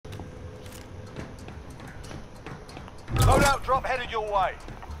Squad drop headed your way.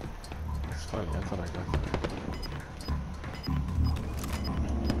 It's funny, I thought I got that.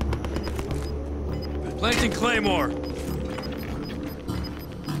 Planting Claymore.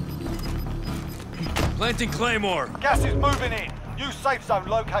 Planting Claymore. Gas is moving in. New safe zone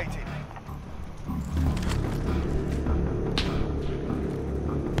located.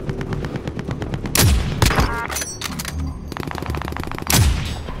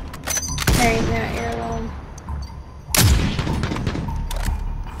 Alright, now you're alone.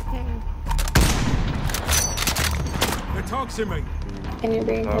 They're toxing me. Can you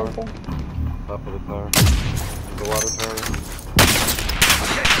be careful? Top of the tower. The water tower.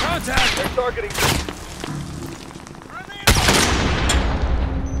 Contact! They're targeting.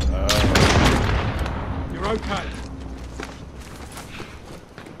 You're okay.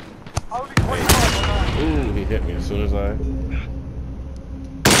 Only 25 remaining. Ooh, he hit me as soon as I...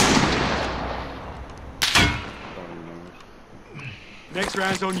 Next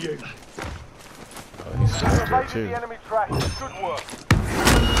round's on you. Oh, he's still out there Evaded too. the enemy track. Good work.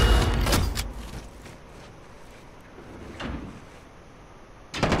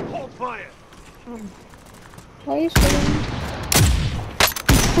 Hold fire. Why are you shooting?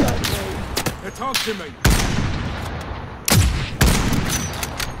 They're toxing me.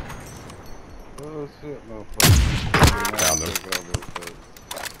 Oh shit, no Down there.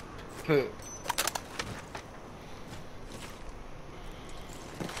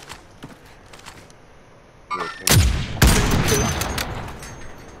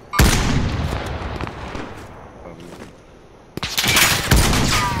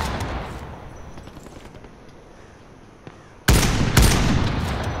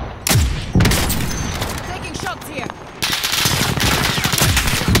 Taking shots here.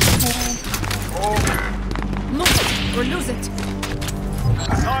 Move it or lose it.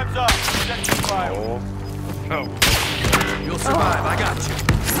 Time's up. Objective failed. No. You'll survive. I got you.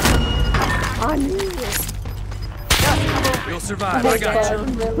 I knew this. You'll survive. I got you.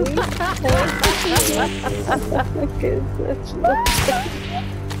 Really?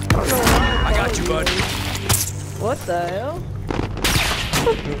 I got you, bud. What the hell?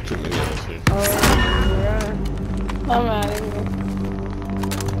 Too many of us here. Oh, yeah. I'm out of here.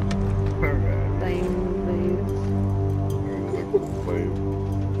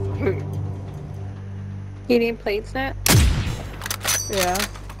 You need plates, Nat? Yeah.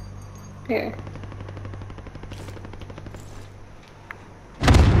 Here.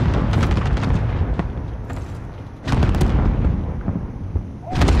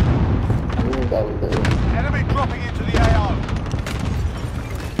 I'm gonna go with this. Enemy dropping into the AO.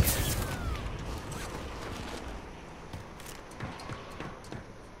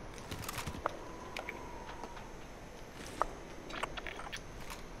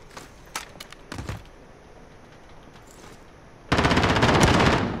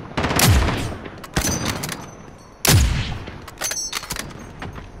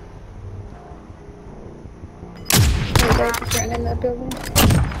 You guys are trying in that building.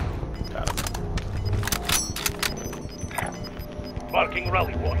 Got him. Marking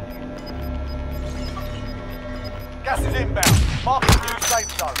rally point. Gas is inbound. Marking new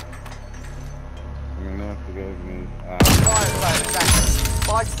safe zone. I'm gonna have to go me. Fire sale is active.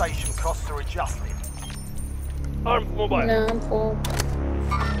 Buy station costs are adjusted. Armed mobile. No, I'm full.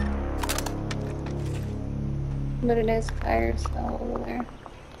 But it is fire cell over there.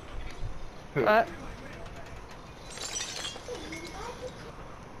 What?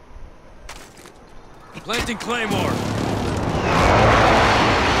 Planting Claymore.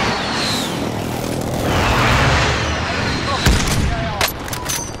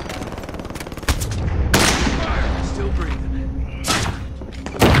 Still breathing.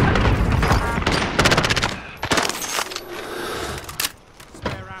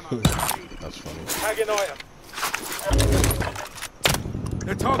 Spare ammo. That's funny. Tagging item.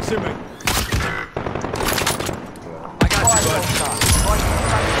 They're toxing me. I got you, bud.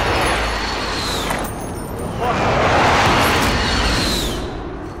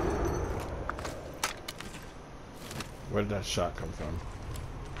 Where did that shot come from?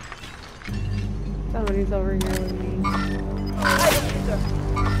 Somebody's over here with me.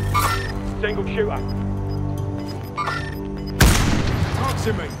 Single shooter.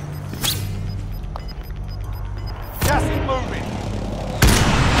 Toxing me. Gas is moving.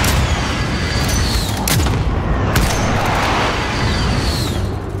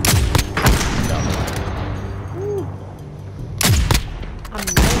 I'm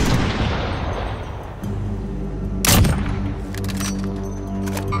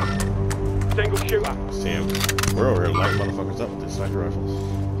Single shooter. See him? We're over here lighting motherfuckers up with these sniper rifles.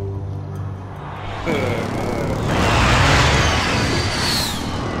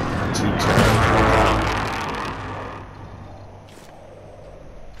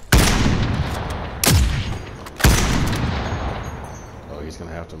 he's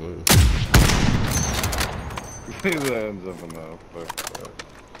gonna have to move. His hands up enough. Fuck that.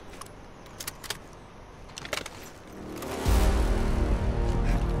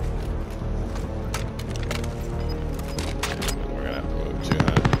 We're gonna have to move too,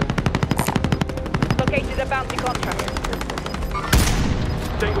 huh? Located a bounty contract.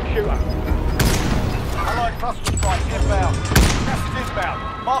 Single shooter. Allied cluster strike inbound. Gas is inbound.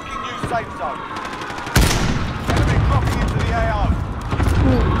 Marking new safe zone. Enemy crossing into the AO.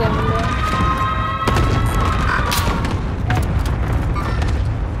 Down there.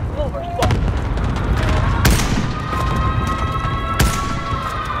 Over spot.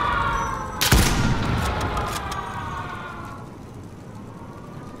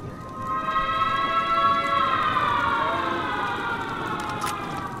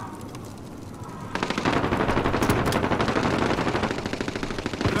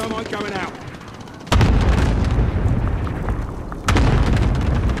 Thermite going out.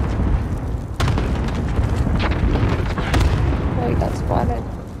 Oh, he got spotted.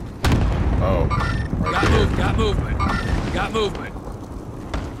 Oh. Got movement. Got movement.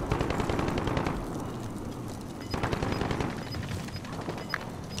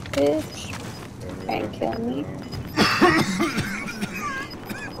 Bitch. Try and kill me.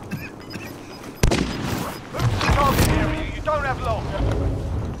 Target area, you don't have long.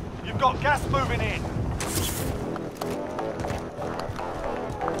 You've got gas moving in.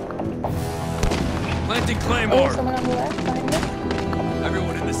 Planting Oh, Claymore. someone on the left behind us.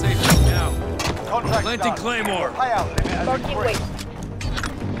 Everyone in the safe zone now. Contract Planting done. Claymore. Payout limit has Marking increased. weight.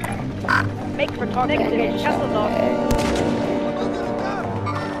 Make for target Can't get engage. Castle shot. log.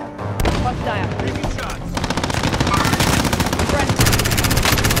 Hostile. Taking shots. Friend.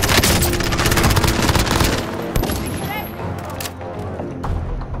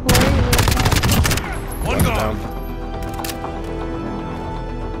 Where are you looking One gone.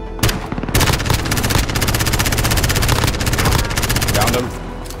 Downed him.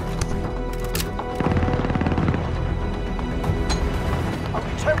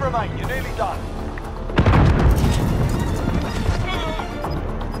 Only 10 remain, you're nearly done.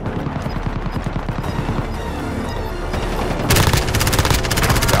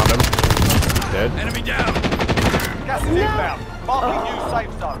 Downed him. Dead. Enemy down. Gas is inbound. Marking new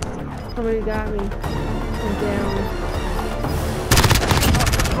safe zone. Somebody got me. I'm down.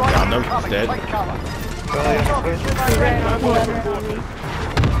 Strike Down them. incoming. Dead. Take cover. He Targets remain. ran on me.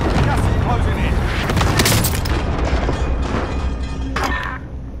 Gas is closing in.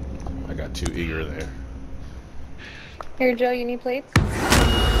 I got too eager there. Here, Joe, you need plates?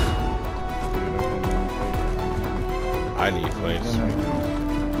 I need plates.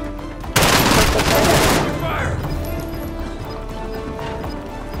 Fire.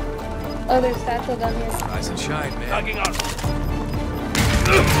 Oh, there's satchel down here. Rise and shine, man. Tugging on.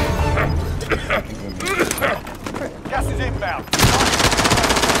 Gas is inbound.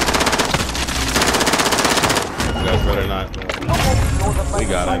 You guys better not. We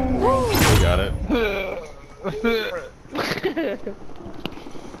got it. We got it.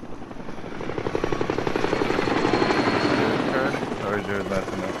 Or is yours not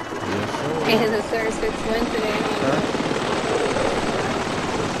enough? And the Sir 6-1 today.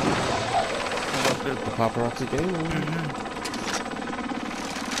 Thepaparazzigamer.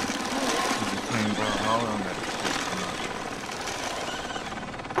 Clean bar all on that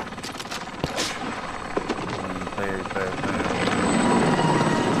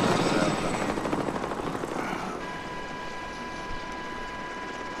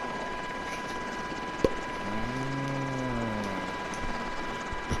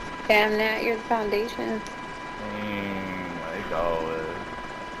Damn, Nat, you're the foundation. Like always.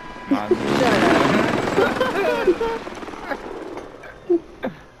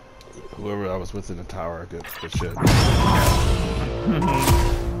 Whoever I was with in the tower, good shit.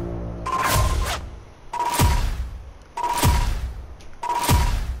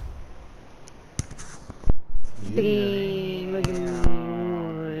 Look at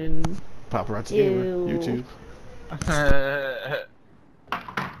me. Paparazzi Gamer, Ew. YouTube.